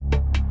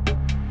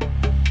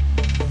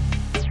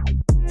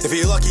If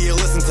you're lucky, you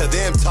listen to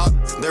them talk.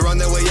 They're on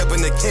their way up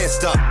and they can't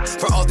stop.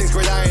 For all things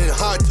great iron and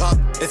hard top,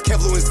 it's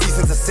Kev Lewis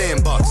since the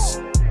sandbox.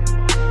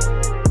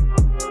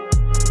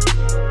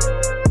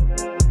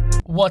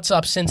 What's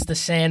up, Since the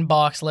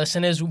Sandbox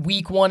listeners?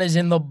 Week 1 is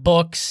in the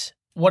books.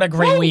 What a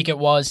great week it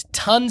was.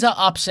 Tons of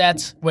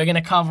upsets. We're going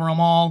to cover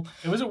them all.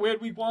 It was a weird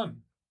week 1.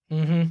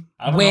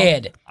 Mm-hmm.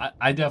 Weird.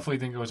 I definitely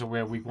think it was a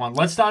weird week 1.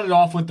 Let's start it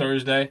off with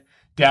Thursday.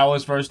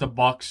 Dallas versus the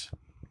Bucks.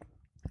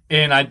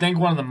 And I think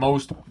one of the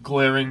most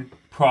glaring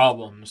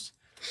problems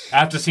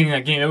after seeing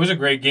that game, it was a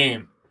great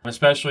game,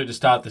 especially to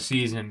start the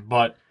season,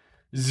 but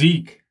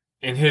Zeke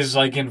and his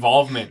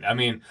involvement. I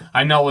mean,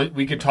 I know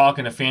we could talk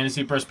in a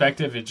fantasy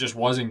perspective, it just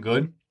wasn't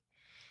good.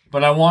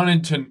 But I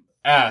wanted to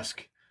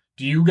ask,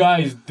 do you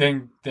guys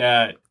think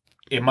that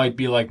it might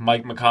be like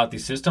Mike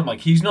McCarthy's system?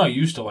 Like, he's not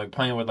used to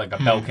playing with a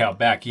bell cow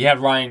back. He had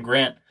Ryan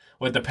Grant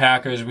with the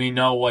Packers. We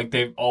know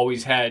they've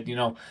always had,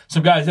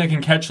 some guys that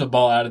can catch the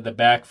ball out of the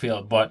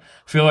backfield, but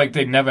I feel like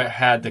they never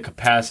had the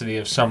capacity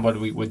of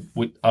somebody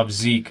of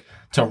Zeke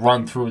to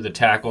run through the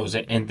tackles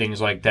and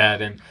things like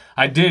that. And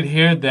I did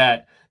hear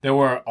that there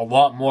were a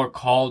lot more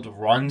called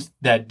runs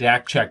that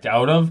Dak checked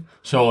out of.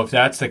 So if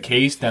that's the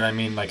case, then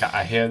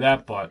I hear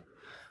that, but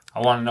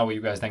I want to know what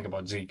you guys think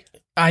about Zeke.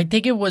 I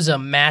think it was a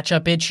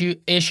matchup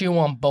issue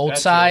on both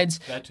sides.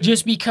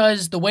 Just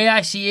because the way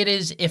I see it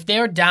is, if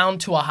they're down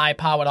to a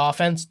high-powered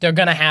offense, they're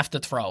going to have to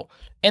throw.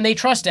 And they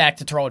trust Dak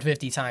to throw it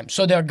 50 times,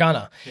 so they're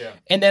gonna. Yeah.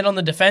 And then on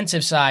the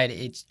defensive side,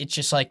 it's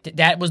just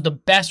that was the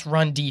best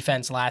run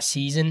defense last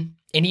season,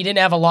 and he didn't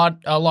have a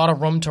lot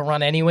of room to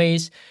run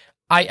anyways.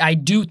 I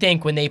do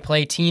think when they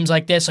play teams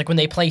like this, like when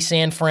they play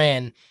San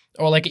Fran,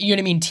 or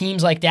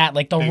teams like that,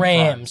 like the Big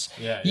Rams.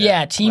 Teams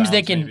Browns,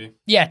 that can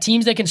maybe.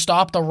 Teams that can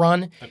stop the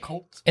run. The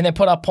Colts. And then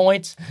put up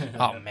points.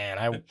 Oh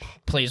man,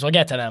 please, we'll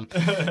get to them.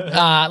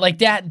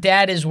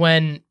 That is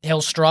when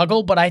he'll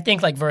struggle, but I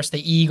think versus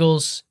the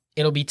Eagles,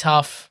 it'll be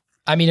tough.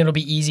 I mean, it'll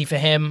be easy for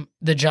him.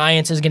 The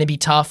Giants is going to be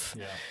tough.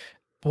 Yeah.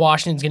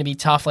 Washington's going to be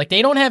tough.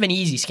 They don't have an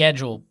easy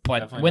schedule,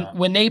 but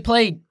when they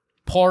play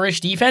poorish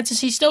defenses,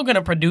 he's still going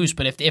to produce.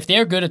 But if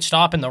they're good at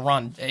stopping the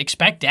run,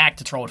 expect Dak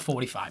to throw it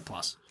 45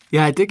 plus.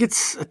 Yeah, I think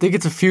it's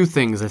a few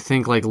things. I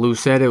think, like Lou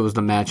said, it was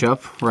the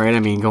matchup, right? I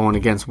mean, going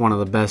against one of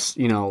the best,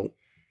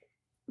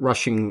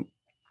 rushing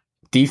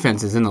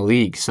defenses in the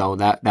league, so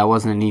that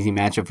wasn't an easy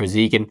matchup for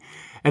Zeke.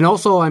 And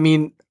also, I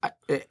mean,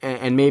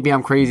 and maybe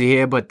I'm crazy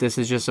here, but this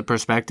is just a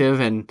perspective.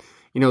 And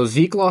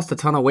Zeke lost a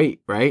ton of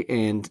weight, right?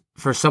 And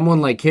for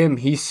someone like him,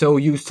 he's so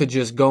used to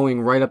just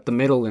going right up the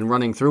middle and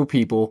running through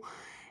people.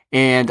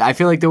 And I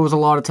feel like there was a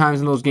lot of times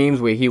in those games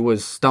where he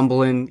was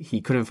stumbling,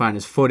 he couldn't find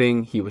his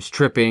footing, he was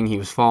tripping, he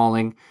was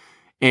falling.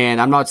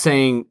 And I'm not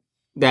saying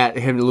that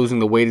him losing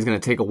the weight is going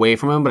to take away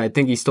from him, but I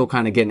think he's still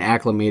kind of getting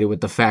acclimated with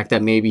the fact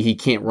that maybe he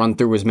can't run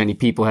through as many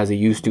people as he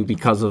used to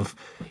because of,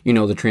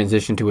 the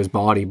transition to his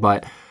body.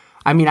 But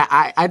I mean,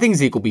 I think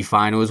Zeke will be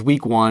fine. It was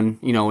week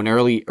 1, an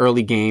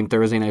early game,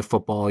 Thursday night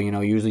football.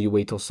 Usually you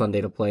wait till Sunday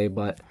to play,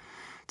 but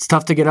it's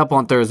tough to get up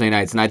on Thursday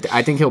nights, and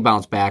I think he'll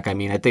bounce back. I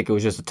mean, I think it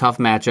was just a tough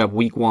matchup.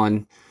 Week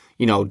 1,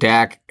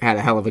 Dak had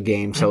a hell of a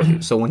game,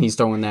 so when he's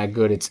throwing that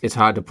good, it's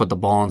hard to put the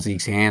ball in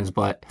Zeke's hands.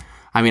 But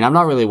I mean, I'm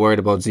not really worried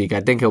about Zeke.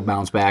 I think he'll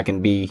bounce back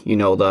and be,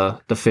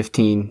 the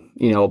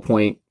 15,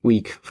 point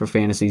week for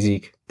fantasy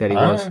Zeke that he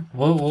was. Right.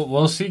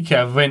 We'll see,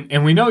 Kev.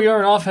 And we know you're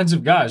an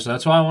offensive guy, so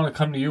that's why I want to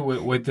come to you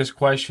with this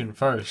question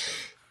first.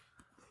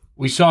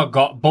 We saw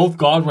both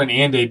Godwin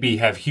and AB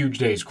have huge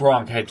days.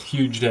 Gronk had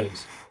huge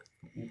days.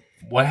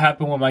 What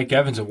happened with Mike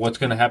Evans, and what's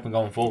going to happen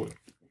going forward?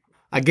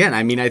 Again,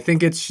 I mean, I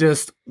think it's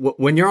just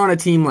when you're on a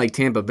team like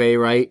Tampa Bay,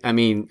 right? I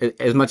mean,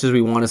 as much as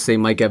we want to say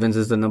Mike Evans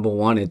is the number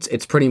one,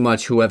 it's pretty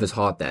much whoever's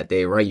hot that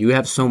day, right? You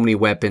have so many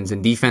weapons,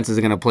 and defenses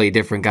are going to play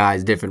different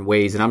guys different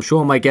ways. And I'm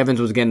sure Mike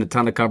Evans was getting a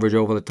ton of coverage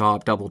over the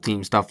top, double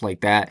team, stuff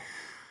like that.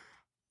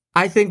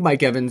 I think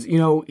Mike Evans,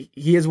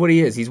 he is what he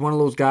is. He's one of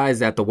those guys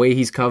that the way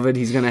he's covered,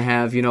 he's going to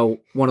have,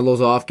 one of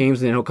those off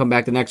games, and then he'll come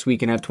back the next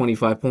week and have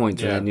 25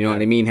 points. Yeah, and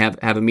what I mean? Have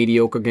a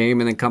mediocre game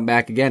and then come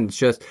back again.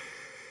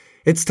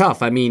 It's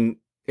tough. I mean,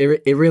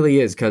 it really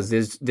is because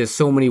there's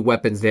so many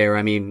weapons there.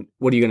 I mean,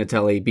 what are you going to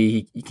tell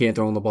AB? He can't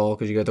throw him the ball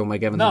because you got to throw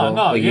Mike Evans the ball?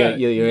 No, you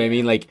know what I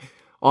mean?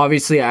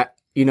 Obviously,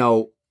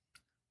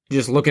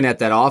 just looking at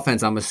that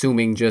offense, I'm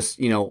assuming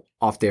just,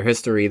 off their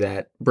history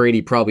that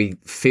Brady probably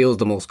feels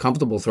the most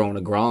comfortable throwing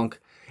to Gronk.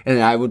 And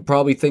I would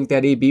probably think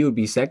that AB would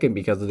be second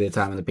because of their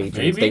time in the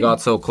Patriots. Maybe. They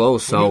got so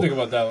close. What do you think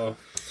about that,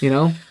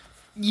 though?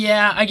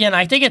 Yeah, again,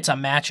 I think it's a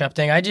matchup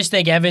thing. I just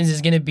think Evans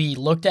is going to be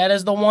looked at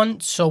as the one,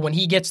 so when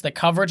he gets the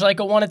coverage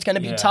like a one, it's going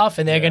to be tough,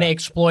 and they're going to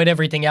exploit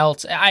everything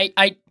else.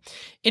 It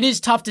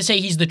is tough to say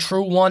he's the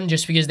true one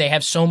just because they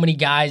have so many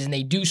guys and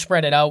they do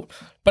spread it out,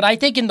 but I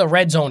think in the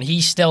red zone,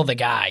 he's still the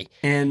guy.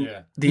 And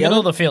the middle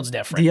of the field's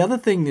different. The other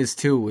thing is,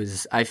 too,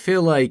 is I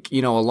feel like,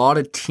 a lot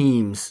of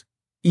teams,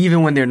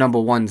 even when their number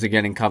ones are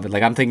getting covered,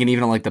 I'm thinking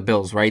even like the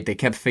Bills, right? They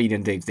kept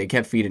feeding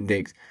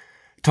Diggs.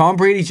 Tom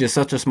Brady's just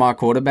such a smart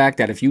quarterback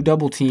that if you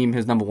double team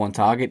his number one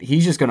target,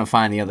 he's just going to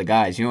find the other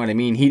guys. You know what I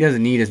mean? He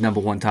doesn't need his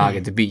number one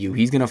target to beat you.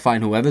 He's going to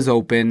find whoever's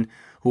open,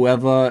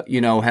 whoever,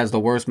 has the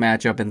worst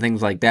matchup and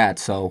things like that.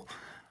 So,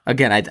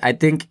 again, I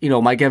think,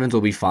 Mike Evans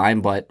will be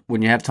fine, but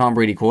when you have Tom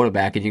Brady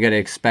quarterback, and you got to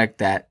expect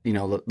that,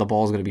 the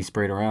ball's going to be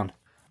sprayed around.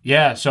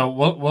 Yeah, so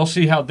we'll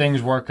see how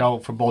things work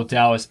out for both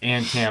Dallas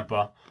and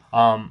Tampa.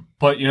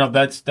 But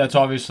that's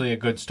obviously a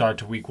good start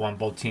to week 1.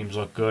 Both teams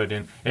look good,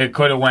 and it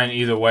could have went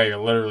either way, or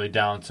literally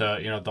down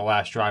to the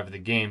last drive of the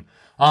game.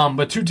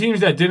 But two teams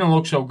that didn't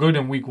look so good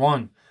in week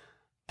 1,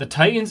 the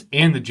Titans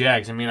and the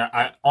Jags. I mean,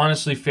 I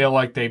honestly feel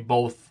like they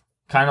both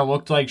kind of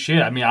looked like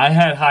shit. I mean, I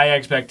had high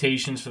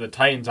expectations for the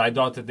Titans. I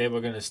thought that they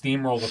were going to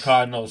steamroll the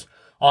Cardinals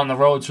on the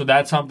road, so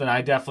that's something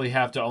I definitely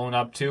have to own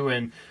up to.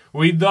 And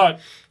we thought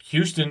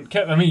Houston.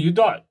 I mean,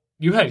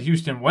 you had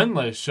Houston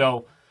winless,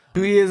 so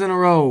 2 years in a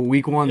row,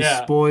 week 1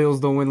 spoils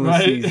the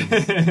winless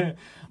season.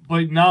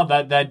 But no,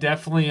 that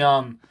definitely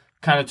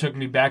kind of took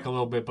me back a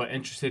little bit. But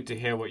interested to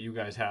hear what you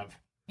guys have.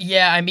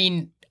 Yeah, I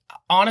mean,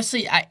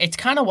 honestly, it's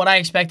kind of what I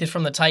expected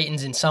from the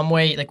Titans in some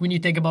way. Like, when you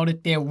think about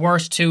it, their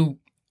worst two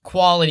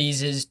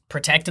qualities is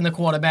protecting the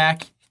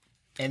quarterback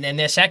and then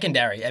their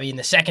secondary. I mean,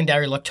 the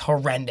secondary looked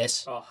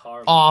horrendous,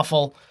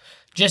 awful,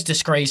 just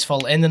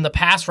disgraceful. And then the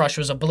pass rush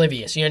was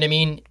oblivious. You know what I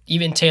mean?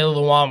 Even Taylor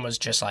Lewan was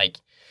just like,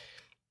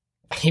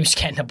 he was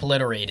getting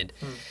obliterated.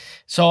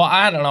 So,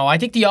 I don't know. I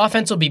think the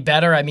offense will be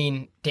better. I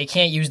mean, they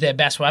can't use their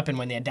best weapon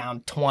when they're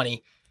down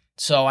 20.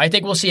 So I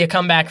think we'll see a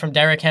comeback from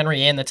Derrick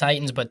Henry and the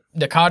Titans, but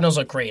the Cardinals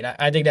look great.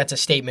 I think that's a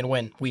statement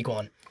win, week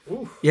 1.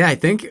 Yeah,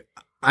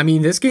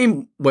 this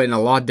game went a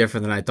lot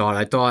different than I thought.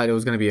 I thought it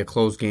was going to be a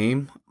close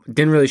game.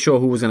 Didn't really sure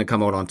who was going to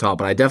come out on top,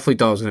 but I definitely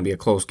thought it was going to be a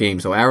close game.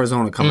 So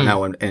Arizona coming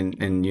out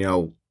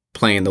and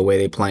playing the way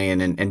they play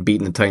and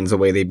beating the Titans the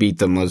way they beat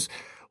them was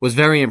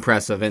very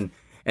impressive.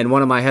 And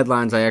one of my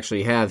headlines I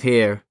actually have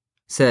here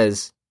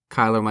says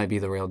Kyler might be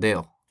the real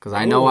deal. Because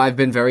I know I've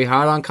been very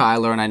hard on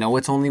Kyler, and I know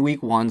it's only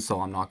week 1,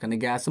 so I'm not going to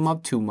gas him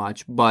up too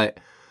much. But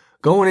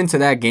going into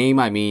that game,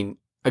 I mean,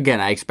 again,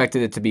 I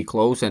expected it to be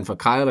close, and for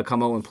Kyler to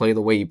come out and play the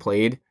way he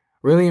played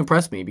really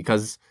impressed me,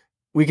 because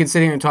we can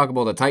sit here and talk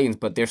about the Titans,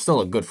 but they're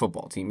still a good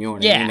football team. You know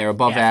what I mean? They're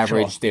above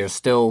average. Sure. They're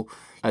still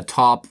a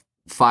top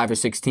 5 or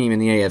 6 team in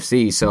the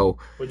AFC. So,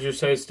 would you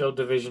say still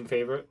division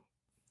favorite,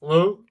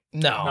 Lou?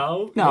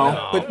 No.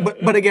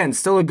 But again,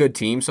 still a good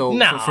team. So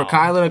for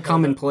Kyler to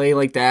come and play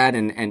like that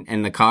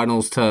and the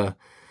Cardinals to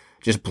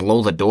just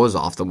blow the doors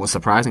off them was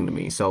surprising to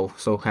me. So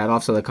hat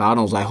off to the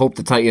Cardinals. I hope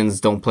the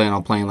Titans don't plan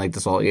on playing like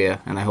this all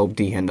year, and I hope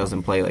D-Hen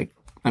doesn't play like.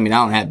 I mean,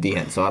 I don't have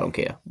D-Hen, so I don't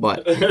care.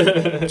 But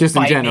just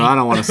in general, I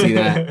don't want to see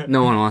that.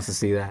 No one wants to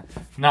see that.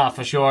 Nah,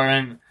 for sure.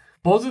 And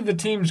both of the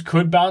teams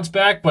could bounce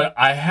back, but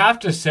I have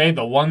to say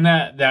the one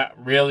that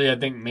really I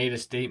think made a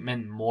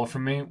statement more for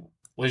me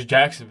was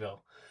Jacksonville.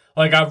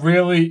 Like, I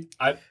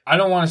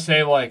don't want to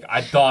say, like,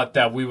 I thought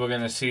that we were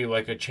going to see,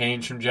 like, a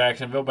change from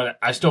Jacksonville, but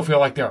I still feel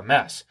like they're a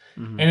mess.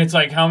 Mm-hmm. And it's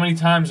like, how many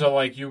times are,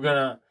 like, you going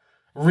to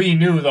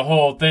renew the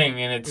whole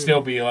thing and it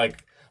still be,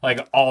 like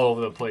all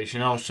over the place,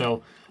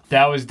 So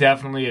that was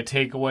definitely a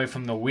takeaway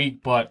from the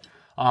week. But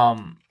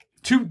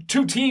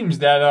two teams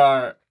that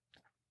are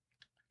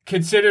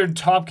considered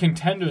top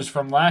contenders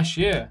from last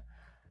year,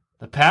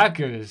 the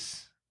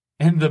Packers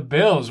and the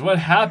Bills. What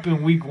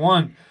happened week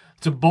 1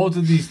 to both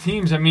of these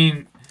teams? I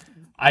mean,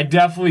 I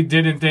definitely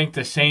didn't think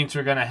the Saints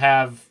were going to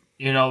have,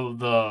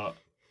 the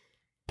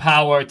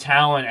power,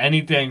 talent,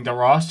 anything, the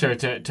roster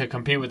to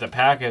compete with the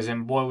Packers.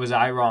 And boy, was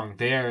I wrong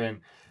there.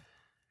 And,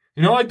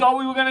 I thought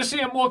we were going to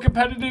see a more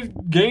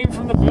competitive game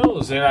from the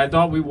Bills. And I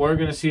thought we were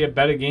going to see a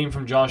better game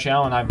from Josh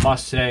Allen, I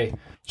must say.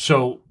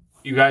 So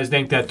you guys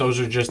think that those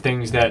are just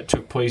things that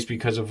took place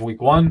because of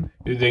week 1?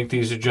 You think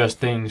these are just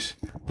things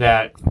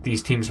that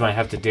these teams might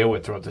have to deal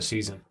with throughout the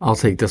season? I'll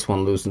take this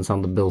one, Lou, since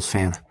I'm the Bills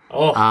fan.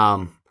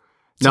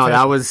 No,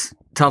 that was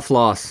tough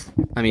loss.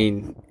 I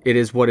mean, it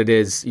is what it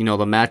is. The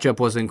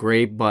matchup wasn't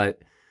great,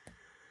 but,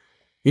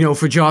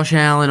 for Josh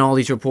Allen, all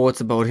these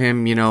reports about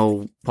him,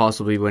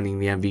 possibly winning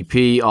the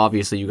MVP.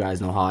 Obviously, you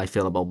guys know how I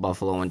feel about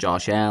Buffalo and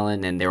Josh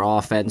Allen and their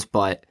offense,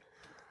 but,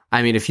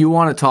 I mean, if you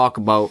want to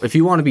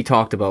be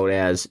talked about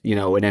as, an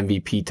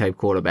MVP type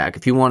quarterback,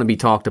 if you want to be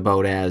talked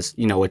about as,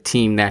 a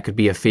team that could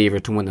be a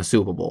favorite to win the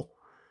Super Bowl,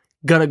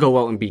 gotta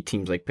go out and beat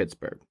teams like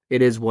Pittsburgh.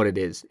 It is what it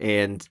is.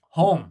 And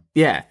home.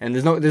 Yeah, and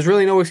there's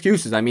really no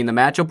excuses. I mean, the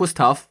matchup was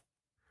tough,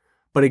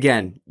 but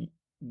again,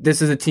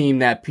 this is a team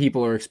that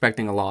people are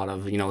expecting a lot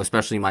of,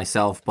 especially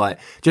myself, but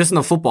just in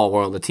the football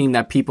world, a team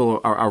that people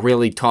are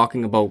really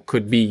talking about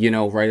could be,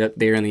 right up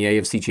there in the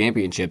AFC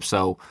Championship.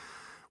 So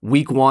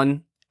week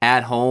 1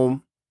 at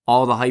home,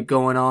 all the hype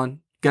going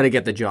on, gotta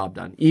get the job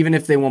done. Even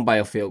if they won by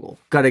a field goal,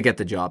 gotta get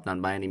the job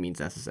done by any means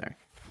necessary.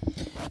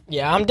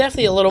 Yeah, I'm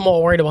definitely a little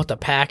more worried about the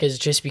Packers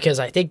just because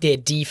I think their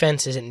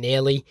defense isn't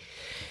nearly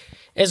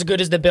as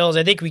good as the Bills.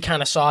 I think we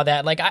kind of saw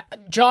that. Like,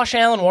 Josh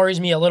Allen worries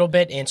me a little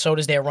bit, and so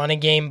does their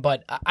running game,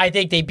 but I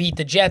think they beat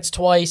the Jets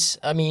twice.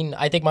 I mean,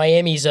 I think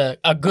Miami's a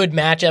good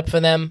matchup for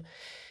them,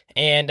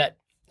 and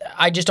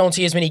I just don't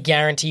see as many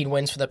guaranteed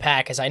wins for the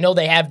Packers. I know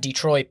they have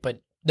Detroit,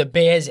 but the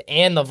Bears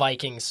and the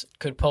Vikings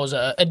could pose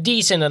a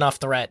decent enough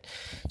threat.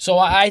 So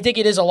I think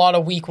it is a lot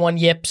of week 1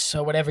 yips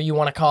or whatever you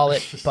want to call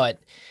it. But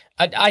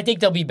I think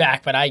they'll be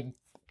back. But I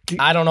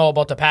don't know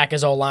about the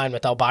Packers O-line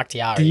without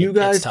Bakhtiari.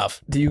 It's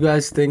tough. Do you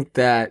guys think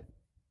that,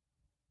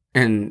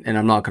 and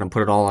I'm not going to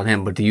put it all on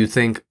him, but do you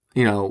think,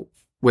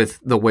 with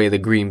the way the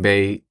Green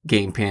Bay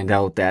game panned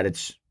out, that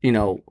it's,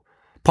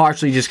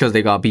 partially just because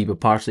they got beat, but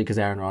partially because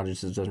Aaron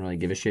Rodgers doesn't really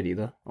give a shit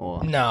either?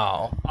 Or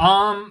No.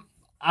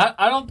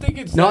 I don't think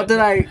it's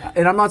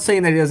and I'm not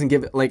saying that he doesn't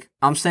give it. Like,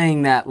 I'm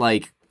saying that,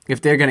 like,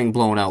 if they're getting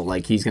blown out,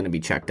 like, he's going to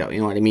be checked out.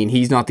 You know what I mean?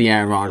 He's not the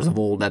Aaron Rodgers of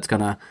old that's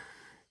going to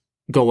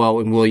go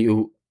out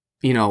and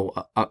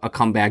a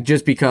comeback,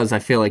 just because I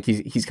feel like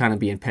he's kind of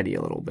being petty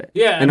a little bit.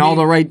 Yeah, all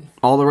the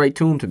right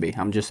to him to be.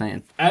 I'm just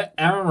saying.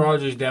 Aaron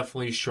Rodgers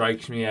definitely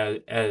strikes me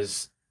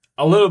as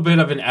a little bit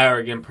of an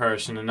arrogant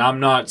person, and I'm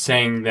not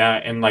saying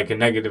that in like a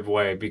negative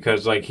way,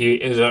 because like he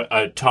is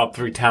a top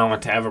 3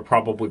 talent to ever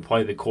probably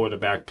play the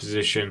quarterback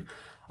position.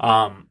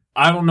 I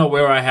don't know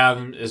where I have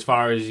him as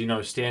far as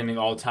standing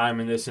all time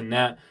and this and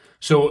that.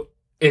 So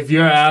if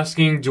you're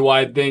asking, do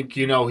I think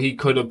he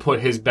could have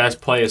put his best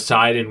play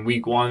aside in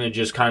week 1 and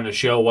just kind of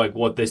show like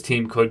what this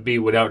team could be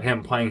without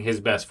him playing his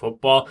best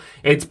football?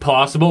 It's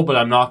possible, but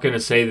I'm not going to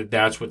say that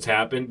that's what's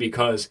happened,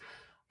 because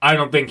I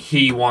don't think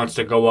he wants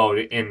to go out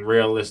and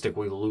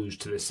realistically lose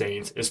to the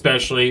Saints,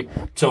 especially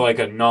to like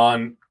a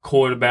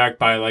non-quarterback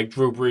by like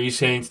Drew Brees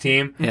Saints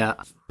team. Yeah.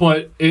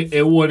 But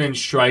it wouldn't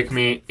strike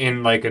me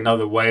in like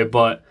another way.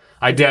 But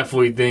I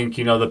definitely think,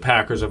 the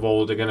Packers of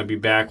old are going to be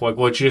back. Like,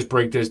 let's just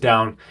break this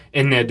down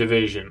in their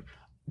division.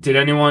 Did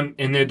anyone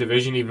in their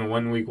division even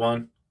win week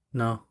 1?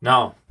 No.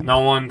 No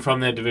one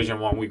from their division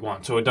won week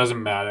 1, so it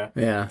doesn't matter.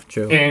 Yeah,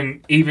 true.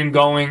 And even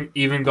going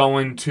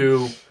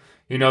to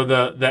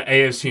the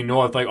AFC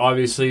North, like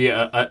obviously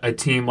a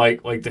team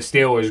like the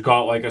Steelers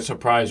got like a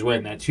surprise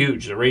win. That's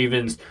huge. The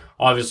Ravens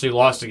obviously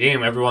lost the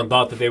game. Everyone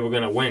thought that they were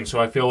going to win. So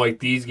I feel like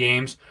these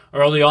games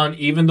early on,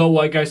 even though,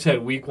 like I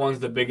said, week 1's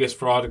the biggest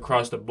fraud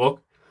across the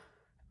book,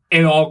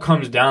 it all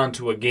comes down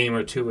to a game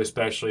or two,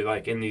 especially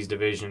like in these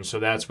divisions. So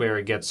that's where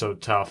it gets so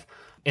tough.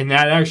 And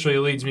that actually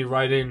leads me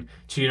right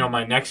into,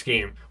 my next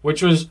game,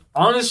 which was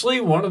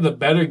honestly one of the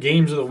better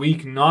games of the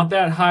week. Not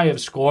that high of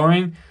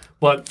scoring,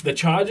 but the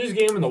Chargers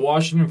game and the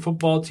Washington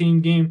football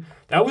team game,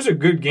 that was a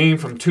good game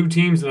from 2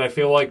 teams that I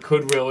feel like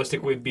could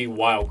realistically be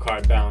wild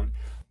card bound.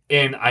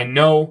 And I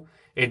know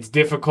it's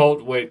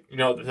difficult with,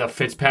 the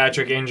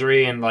Fitzpatrick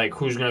injury and like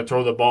who's going to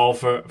throw the ball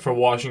for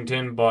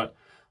Washington, but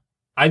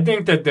I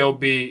think that they'll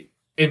be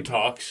in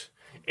talks.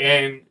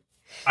 And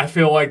I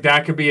feel like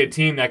that could be a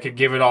team that could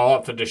give it all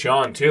up for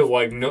Deshaun too,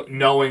 like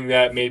knowing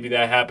that maybe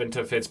that happened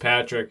to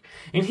Fitzpatrick.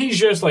 And he's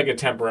just like a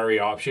temporary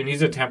option.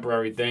 He's a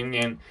temporary thing.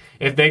 And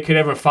if they could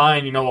ever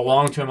find, a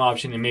long-term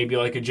option and maybe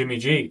like a Jimmy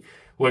G,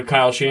 with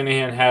Kyle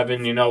Shanahan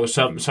having,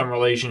 some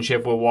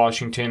relationship with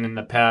Washington in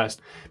the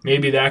past,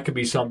 maybe that could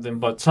be something.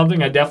 But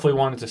something I definitely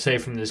wanted to say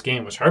from this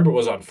game was Herbert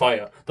was on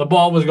fire. The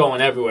ball was going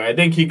everywhere. I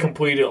think he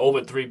completed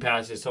over 3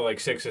 passes to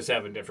like 6 or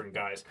 7 different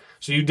guys.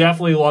 So you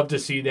definitely love to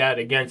see that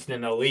against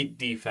an elite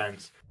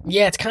defense.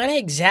 Yeah, it's kind of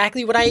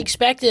exactly what I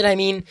expected. I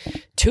mean,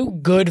 2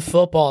 good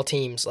football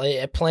teams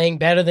playing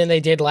better than they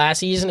did last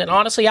season. And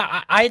honestly,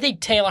 I think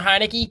Taylor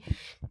Heineke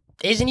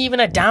isn't even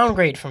a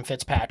downgrade from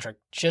Fitzpatrick,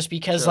 just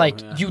because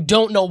you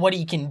don't know what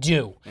he can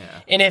do.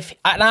 Yeah. And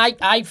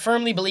I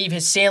firmly believe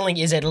his ceiling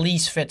is at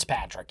least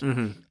Fitzpatrick.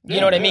 Mm-hmm.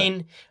 You know what I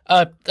mean?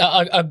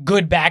 A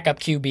good backup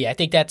QB. I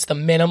think that's the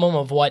minimum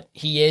of what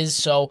he is.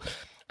 So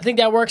I think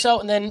that works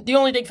out. And then the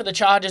only thing for the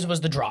Chargers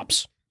was the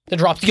drops.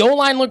 The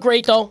O-line looked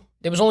great, though.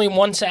 There was only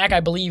 1 sack,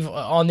 I believe,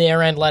 on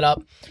their end let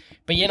up.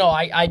 But,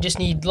 I just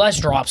need less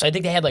drops. I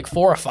think they had like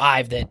 4 or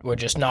 5 that were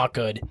just not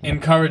good.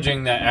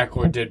 Encouraging that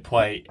Eckler did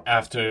play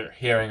after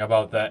hearing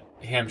about that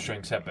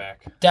hamstring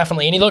setback.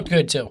 Definitely, and he looked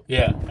good too.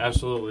 Yeah,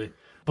 absolutely.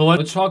 But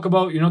let's talk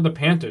about, the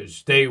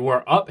Panthers. They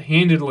were up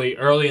handedly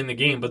early in the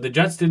game, but the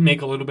Jets did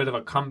make a little bit of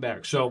a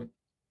comeback. So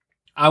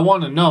I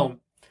want to know,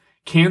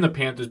 can the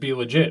Panthers be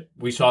legit?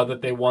 We saw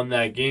that they won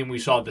that game. We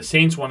saw the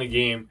Saints won a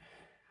game.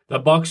 The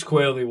Bucs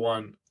clearly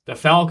won. The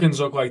Falcons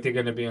look like they're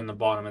going to be in the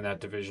bottom of that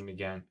division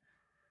again.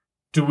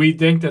 Do we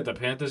think that the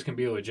Panthers can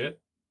be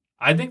legit?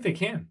 I think they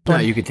can. No,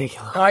 you can take it.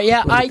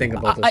 Think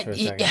about this for a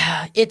second.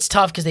 Yeah, it's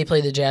tough because they play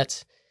the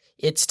Jets.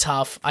 It's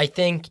tough. I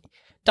think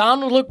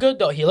Donald looked good,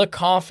 though. He looked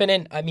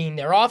confident. I mean,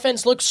 their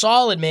offense looks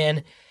solid,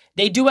 man.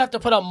 They do have to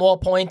put up more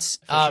points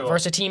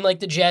versus a team like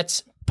the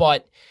Jets,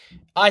 but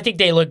I think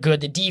they look good.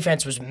 The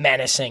defense was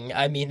menacing.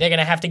 I mean, they're going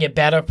to have to get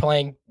better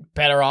playing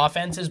better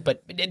offenses,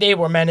 but they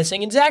were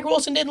menacing. And Zach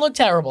Wilson didn't look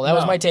terrible. That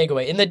was my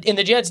takeaway. In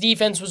the Jets'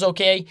 defense was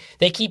okay.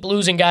 They keep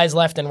losing guys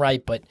left and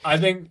right, but I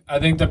think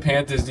the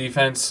Panthers'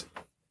 defense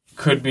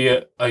could be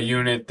a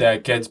unit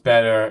that gets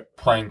better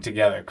playing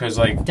together. Because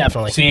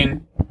definitely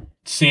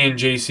seeing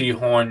J.C.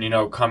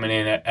 Horn, coming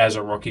in as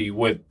a rookie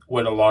with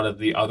a lot of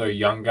the other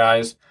young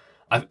guys,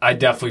 I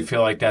definitely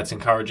feel like that's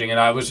encouraging. And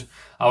I was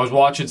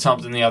watching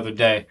something the other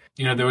day.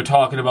 They were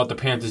talking about the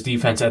Panthers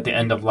defense at the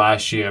end of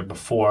last year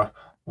before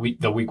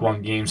the week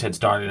 1 games had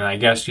started. And I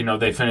guess,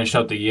 they finished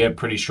out the year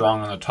pretty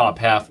strong on the top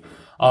half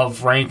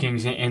of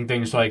rankings and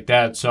things like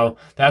that. So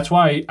that's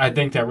why I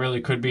think that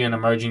really could be an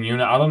emerging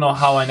unit. I don't know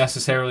how I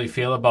necessarily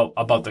feel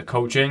about the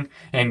coaching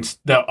and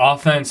the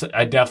offense.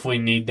 I definitely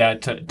need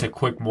that to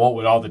click more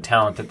with all the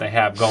talent that they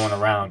have going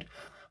around.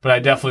 But I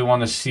definitely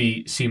want to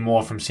see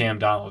more from Sam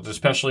Darnold,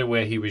 especially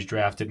where he was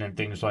drafted and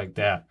things like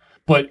that.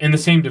 But in the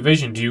same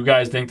division, do you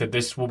guys think that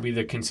this will be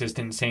the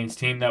consistent Saints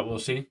team that we'll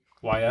see?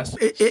 YS?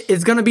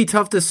 It's going to be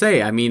tough to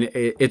say. I mean,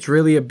 it's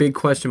really a big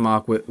question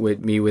mark with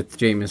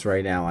Jameis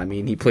right now. I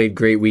mean, he played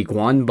great week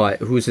 1, but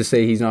who's to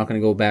say he's not going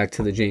to go back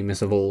to the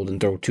Jameis of old and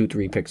throw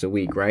 2-3 picks a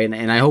week, right?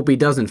 And I hope he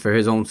doesn't for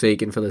his own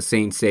sake and for the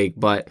Saints' sake.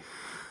 But,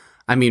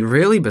 I mean,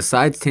 really,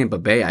 besides Tampa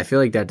Bay, I feel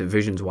like that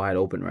division's wide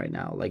open right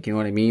now. Like, you know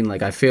what I mean?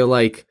 Like, I feel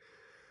like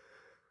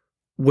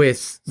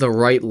with the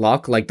right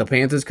luck, like the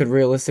Panthers could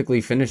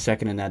realistically finish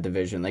second in that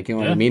division. Like, you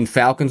know what I mean?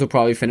 Falcons will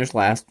probably finish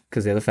last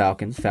because they're the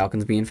Falcons.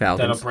 Falcons being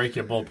Falcons. That'll break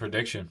your bold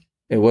prediction.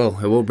 It will.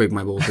 It will break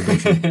my bold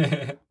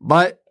prediction.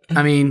 But,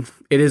 I mean,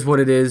 it is what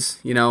it is.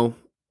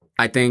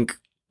 I think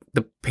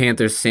the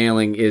Panthers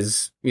sailing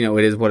is,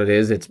 it is what it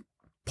is. It's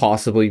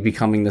possibly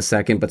becoming the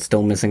second, but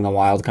still missing the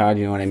wild card.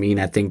 You know what I mean?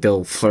 I think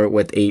they'll flirt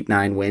with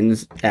 8-9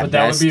 wins at But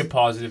that best. would be a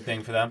positive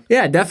thing for them.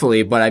 Yeah,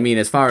 definitely. But, I mean,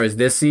 as far as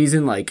this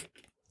season, like,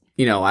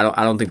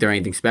 I don't think they're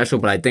anything special,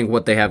 but I think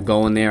what they have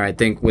going there, I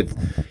think with,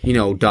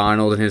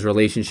 Donald and his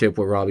relationship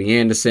with Robbie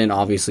Anderson,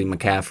 obviously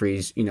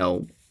McCaffrey's,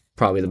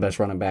 probably the best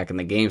running back in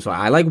the game. So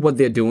I like what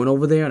they're doing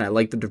over there, and I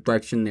like the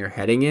direction they're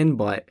heading in.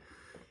 But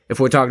if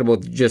we're talking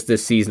about just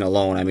this season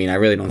alone, I mean, I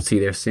really don't see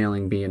their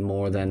ceiling being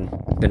more than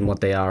what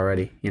they are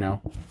already,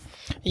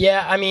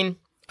 Yeah, I mean,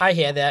 I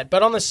hear that.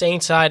 But on the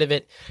Saints side of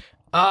it,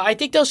 I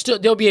think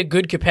they'll be a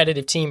good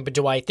competitive team, but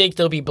do I think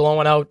they'll be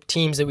blowing out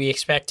teams that we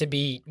expect to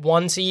be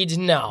 1 seeds?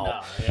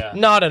 No,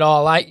 not at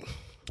all.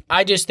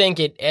 I just think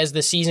as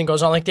the season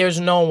goes on, like there's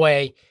no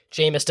way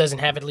Jameis doesn't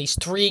have at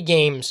least 3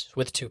 games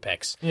with 2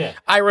 picks. Yeah.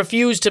 I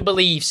refuse to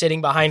believe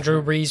sitting behind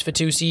Drew Brees for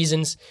 2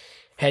 seasons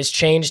has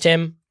changed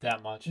him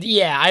that much.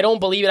 Yeah, I don't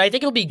believe it. I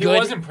think it'll be good. He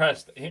was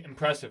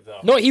impressive though.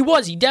 No, he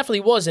was. He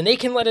definitely was, and they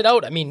can let it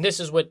out. I mean, this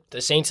is what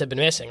the Saints have been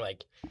missing.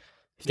 Like,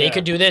 if they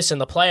could do this in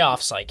the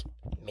playoffs, like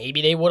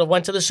maybe they would have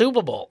went to the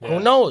Super Bowl. Who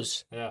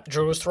knows? Yeah.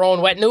 Drew was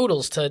throwing wet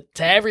noodles to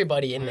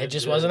everybody, and it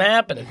just wasn't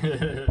happening.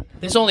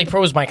 This only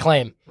proves my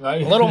claim.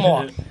 Right. A little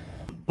more.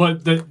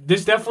 But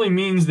this definitely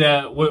means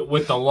that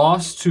with the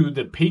loss to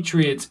the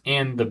Patriots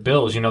and the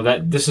Bills,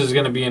 that this is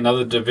going to be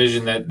another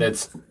division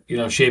that's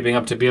shaping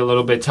up to be a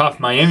little bit tough.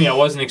 Miami, I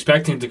wasn't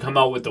expecting to come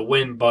out with the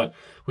win, but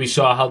we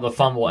saw how the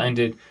fumble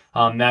ended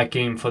that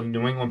game for the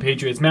New England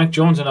Patriots. Mac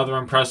Jones, another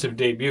impressive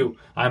debut,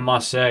 I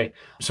must say.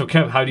 So,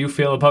 Kev, how do you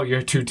feel about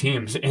your 2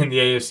 teams in the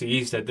AFC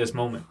East at this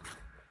moment?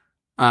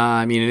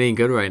 I mean, it ain't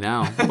good right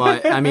now.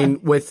 But, I mean,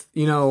 with,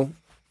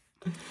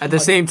 at the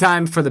same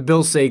time, for the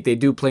Bills' sake, they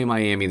do play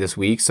Miami this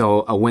week,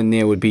 so a win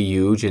there would be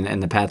huge,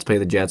 and the Pats play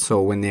the Jets, so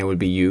a win there would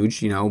be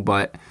huge,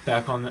 but...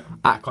 Back on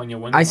your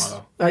winning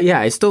model.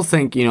 I still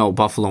think,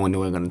 Buffalo and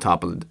New England are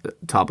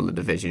top of the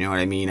division, you know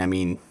what I mean? I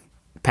mean,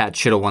 Pats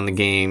should have won the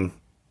game.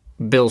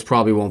 Bills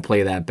probably won't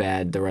play that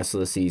bad the rest of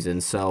the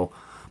season, so...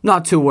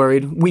 Not too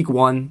worried. Week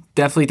 1,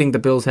 definitely think the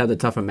Bills have the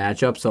tougher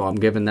matchup, so I'm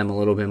giving them a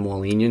little bit more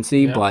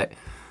leniency, but,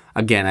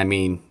 again, I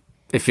mean...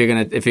 If you're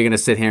gonna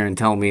sit here and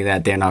tell me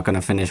that they're not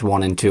gonna finish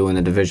 1 and 2 in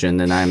the division,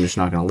 then I'm just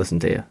not gonna listen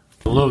to you.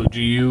 Lou,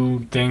 do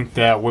you think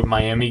that with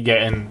Miami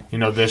getting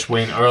this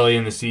win early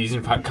in the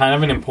season, kind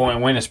of an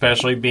important win,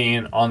 especially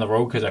being on the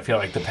road, because I feel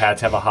like the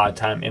Pats have a hard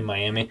time in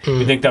Miami?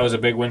 You think that was a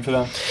big win for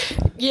them?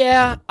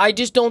 Yeah, I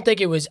just don't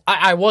think it was.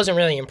 I wasn't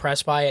really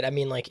impressed by it. I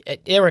mean, like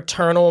they're a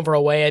turnover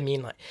away. I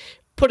mean, like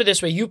put it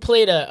this way: you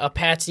played a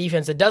Pats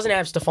defense that doesn't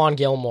have Stephon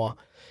Gilmore.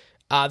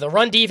 The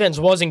run defense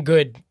wasn't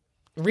good.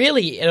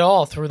 Really, at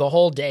all through the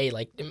whole day.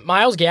 Like,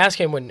 Myles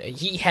Gaskin, when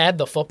he had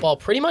the football,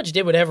 pretty much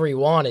did whatever he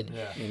wanted.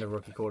 Yeah, the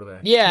rookie quarterback.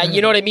 Yeah, you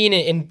know what I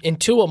mean?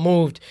 And Tua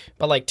moved,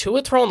 but, like,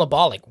 Tua throwing the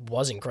ball, like,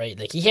 wasn't great.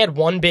 Like, he had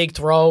one big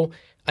throw.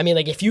 I mean,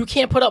 like, if you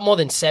can't put up more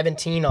than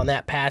 17 on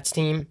that Pats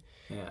team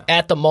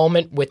at the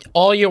moment with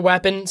all your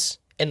weapons,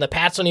 and the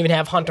Pats don't even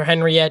have Hunter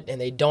Henry yet, and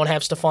they don't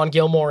have Stephon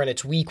Gilmore, and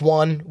it's week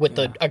 1 with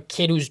a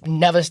kid who's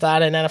never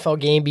started an NFL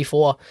game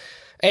before.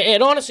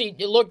 And honestly,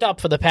 it looked up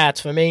for the Pats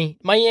for me.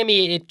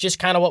 Miami, it's just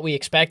kind of what we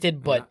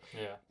expected, but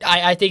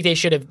I think they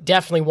should have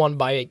definitely won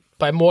by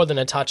more than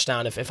a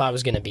touchdown if I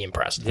was going to be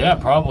impressed. Yeah,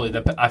 probably.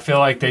 I feel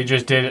like they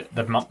just did it.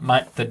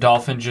 The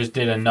Dolphins just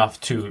did enough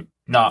to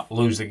not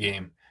lose the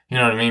game. You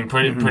know what I mean?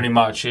 Pretty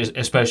much,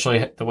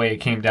 especially the way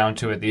it came down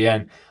to at the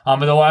end.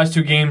 But the last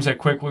 2 games I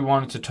quickly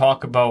wanted to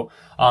talk about,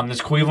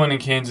 this Cleveland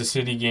and Kansas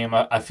City game,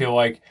 I feel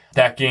like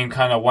that game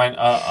kind of went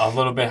a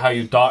little bit how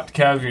you thought,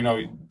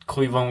 Kev.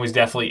 Cleveland was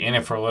definitely in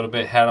it for a little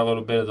bit, had a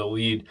little bit of the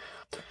lead.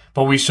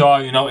 But we saw,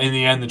 in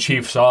the end, the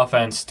Chiefs'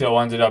 offense still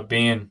ended up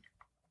being,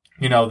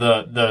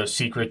 the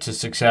secret to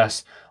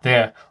success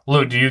there.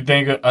 Lou, do you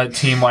think a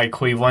team like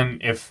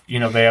Cleveland, if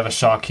they have a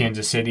shock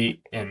Kansas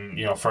City in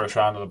first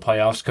round of the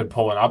playoffs, could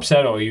pull an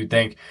upset, or you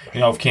think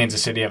if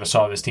Kansas City ever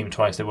saw this team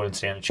twice, they wouldn't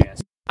stand a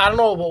chance? I don't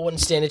know what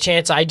wouldn't stand a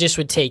chance. I just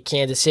would take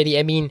Kansas City.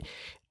 I mean,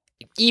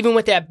 even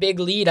with that big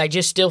lead, I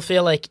just still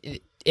feel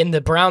like in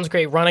the Browns'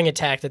 great running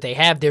attack that they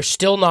have, they're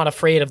still not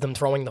afraid of them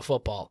throwing the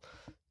football.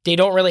 They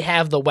don't really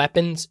have the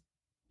weapons,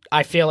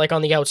 I feel like,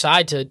 on the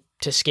outside to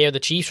scare the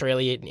Chiefs,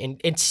 really,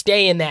 and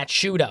stay in that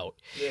shootout.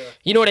 Yeah.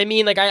 You know what I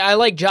mean? Like, I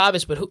like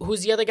Jarvis, but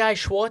who's the other guy?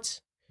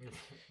 Schwartz?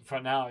 For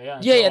now, yeah.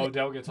 Yeah,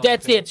 Odell gets on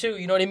that's there too,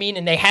 you know what I mean?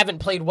 And they haven't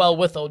played well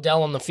with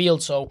Odell on the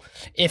field, so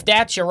if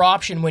that's your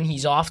option when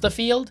he's off the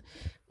field,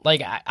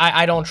 like,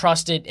 I don't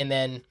trust it, and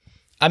then,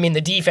 I mean,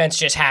 the defense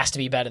just has to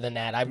be better than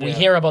that. We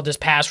hear about this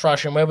pass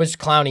rush, and where was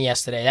Clowney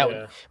yesterday?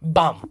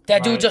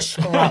 That dude's a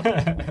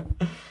scrub.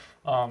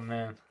 Oh,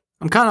 man.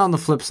 I'm kind of on the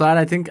flip side.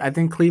 I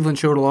think Cleveland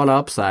showed a lot of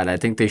upside. I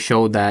think they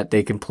showed that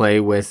they can play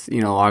with,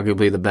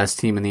 arguably the best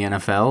team in the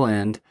NFL.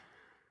 And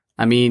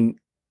I mean,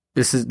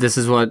 this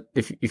is what,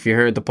 if you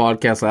heard the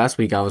podcast last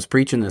week, I was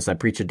preaching this. I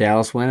preached a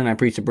Dallas win and I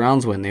preached a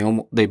Browns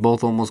win. They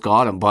both almost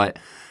got them. But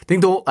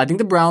I think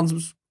the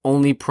Browns'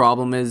 only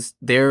problem is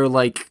they're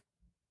like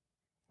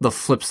the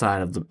flip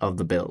side of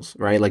the Bills,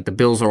 right? Like the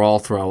Bills are all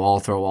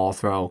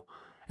throw.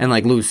 And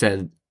like Lou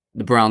said,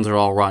 the Browns are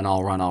all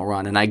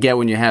run. And I get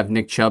when you have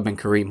Nick Chubb and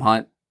Kareem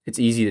Hunt, it's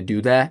easy to do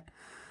that.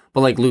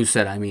 But like Lou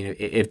said, I mean,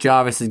 if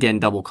Jarvis is getting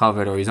double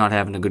covered or he's not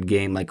having a good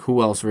game, like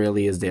who else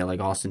really is there? Like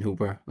Austin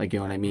Hooper? Like, you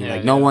know what I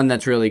mean? No one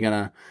that's really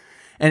gonna...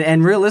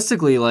 And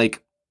realistically,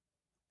 like,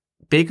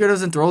 Baker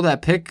doesn't throw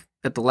that pick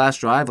at the last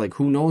drive. Like,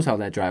 who knows how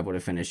that drive would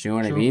have finished? You know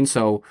what I mean?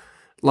 So,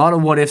 a lot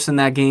of what-ifs in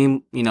that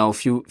game.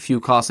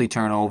 Few costly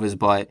turnovers.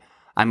 But,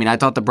 I mean, I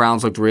thought the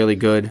Browns looked really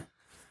good.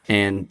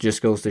 And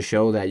just goes to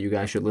show that you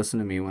guys should listen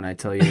to me when I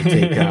tell you to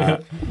take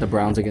the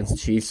Browns against the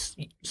Chiefs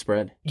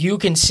spread. You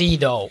can see,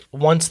 though,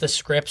 once the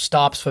script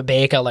stops for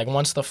Baker, like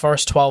once the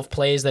first 12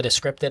 plays that is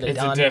scripted are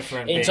done,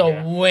 it's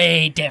a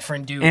way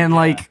different dude. And,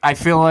 I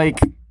feel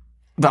like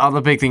the other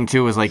big thing,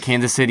 too, is,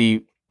 Kansas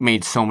City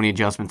made so many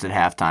adjustments at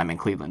halftime and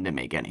Cleveland didn't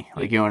make any.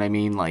 You know what I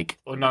mean? I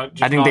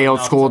think they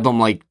outscored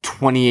them,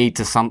 28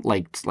 to some,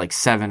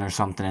 7 or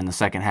something in the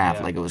second half.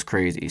 Yeah. It was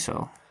crazy,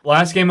 so...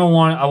 Last game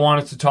I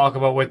wanted to talk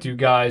about with you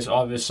guys,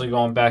 obviously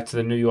going back to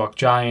the New York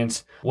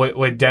Giants,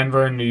 with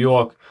Denver and New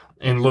York.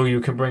 And Lou,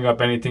 you can bring up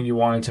anything you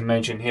wanted to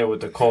mention here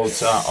with the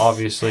Colts,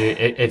 obviously,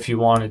 if you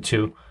wanted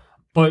to.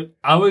 But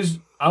I was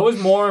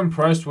more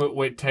impressed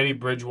with Teddy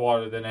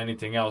Bridgewater than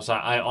anything else.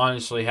 I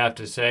honestly have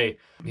to say,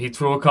 he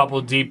threw a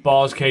couple deep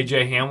balls.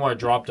 KJ Hamler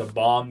dropped a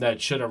bomb that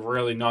should have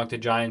really knocked the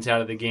Giants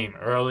out of the game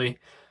early.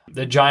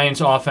 The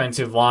Giants'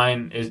 offensive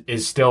line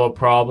is still a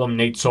problem.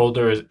 Nate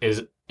Solder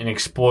is an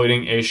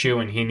exploiting issue,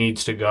 and he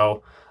needs to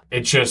go.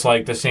 It's just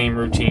the same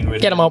routine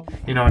with get him up.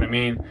 You know what I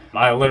mean?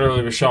 I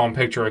literally was showing a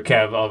picture of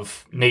Kev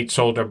of Nate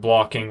Solder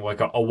blocking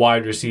a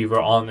wide receiver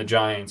on the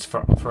Giants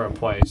for a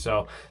play.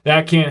 So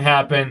that can't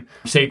happen.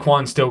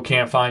 Saquon still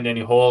can't find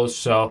any holes,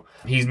 so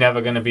he's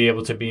never going to be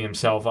able to be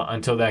himself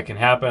until that can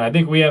happen. I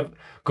think we have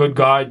good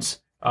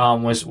guards.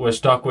 We're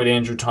stuck with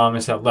Andrew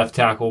Thomas at left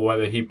tackle.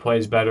 Whether he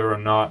plays better or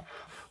not,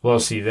 we'll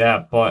see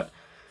that. But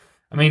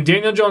I mean,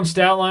 Daniel Jones'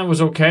 stat line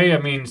was okay. I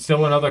mean,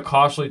 still another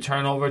costly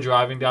turnover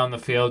driving down the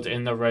field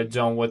in the red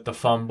zone with the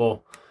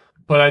fumble.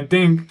 But I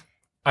think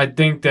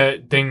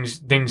that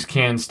things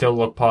can still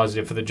look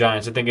positive for the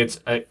Giants. I think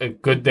it's a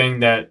good thing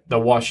that the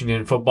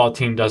Washington football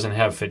team doesn't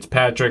have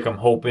Fitzpatrick. I'm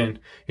hoping,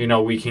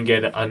 we can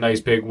get a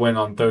nice big win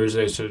on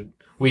Thursday so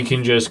we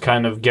can just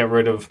kind of get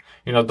rid of,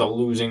 the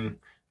losing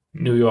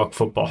New York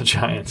football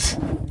Giants.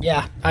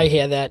 Yeah, I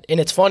hear that.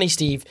 And it's funny,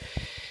 Steve.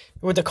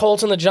 With the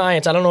Colts and the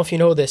Giants, I don't know if you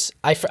know this.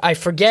 I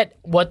forget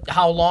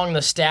how long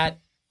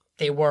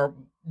they were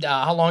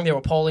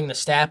polling the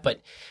stat,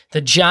 but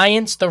the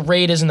Giants, the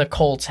Raiders, and the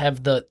Colts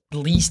have the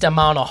least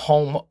amount of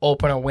home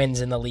opener wins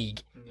in the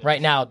league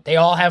right now. They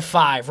all have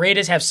 5.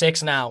 Raiders have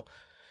 6 now.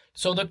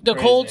 So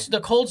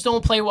the Colts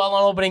don't play well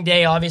on opening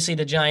day. Obviously,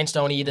 the Giants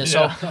don't either.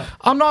 So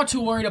I'm not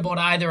too worried about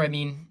either. I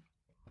mean,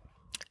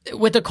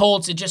 with the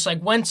Colts, it's just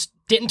Wentz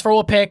didn't throw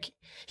a pick.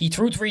 He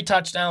threw 3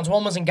 touchdowns.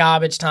 1 was in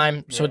garbage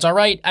time, so it's all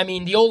right. I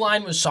mean, the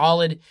O-line was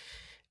solid.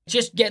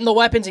 Just getting the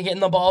weapons and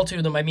getting the ball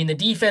to them. I mean, the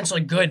defense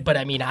looked good, but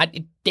I mean,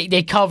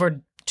 they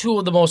covered 2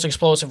 of the most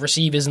explosive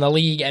receivers in the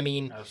league. I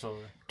mean,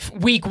 absolutely.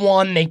 Week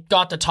 1, they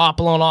got the top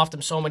blown off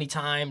them so many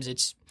times.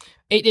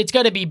 It's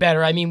got to be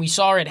better. I mean, we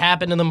saw it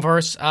happen to them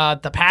versus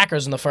the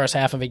Packers in the first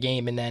half of a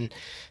game, and then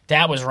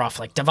that was rough.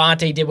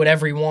 Devontae did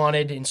whatever he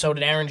wanted, and so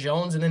did Aaron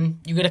Jones, and then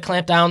you got to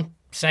clamp down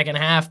second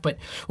half. But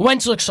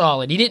Wentz looked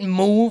solid. He didn't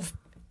move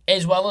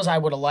as well as I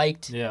would have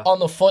liked on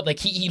the foot.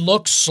 He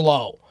looked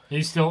slow.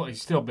 He's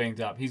still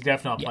banged up. He's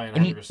definitely not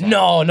playing 100%.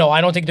 No,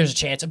 I don't think there's a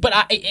chance.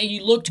 But he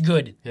looked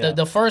good. Yeah.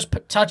 The first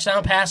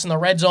touchdown pass in the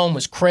red zone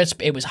was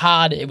crisp. It was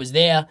hard. It was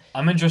there.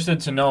 I'm interested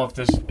to know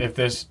if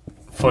this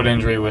foot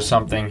injury was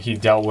something he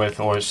dealt with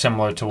or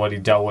similar to what he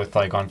dealt with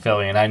like on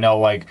Philly. And I know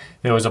like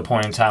there was a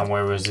point in time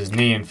where it was his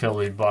knee in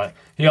Philly, but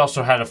he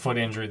also had a foot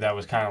injury that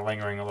was kind of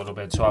lingering a little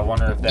bit. So I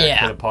wonder if that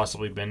could have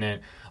possibly been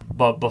it.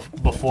 But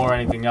before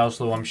anything else,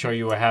 Lou, I'm sure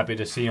you were happy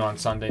to see on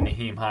Sunday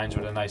Nyheim Hines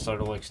with a nice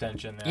little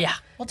extension there. Yeah,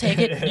 we'll take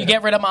it. You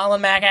get rid of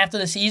Marlon Mack after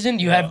the season.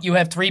 You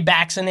have 3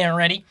 backs in there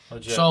already.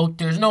 Legit. So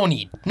there's no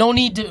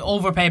need to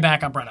overpay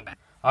backup running back.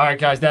 All right,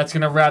 guys, that's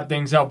going to wrap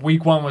things up.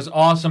 Week 1 was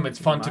awesome. It's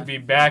fun to be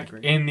back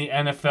in the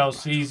NFL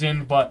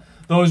season, but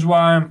those were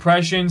our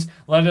impressions.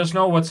 Let us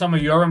know what some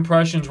of your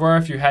impressions were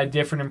if you had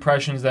different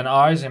impressions than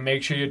ours, and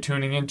make sure you're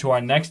tuning in to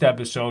our next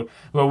episode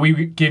where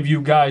we give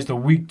you guys the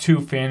Week 2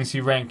 fantasy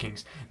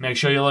rankings. Make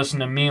sure you listen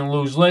to me and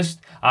Lou's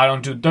list. I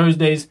don't do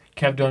Thursdays.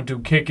 Kev don't do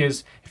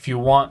kickers if you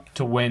want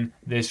to win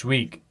this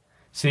week.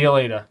 See you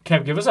later.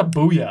 Kev, give us a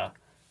booyah.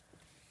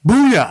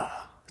 Booyah!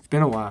 It's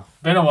been a while.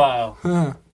 Been a while.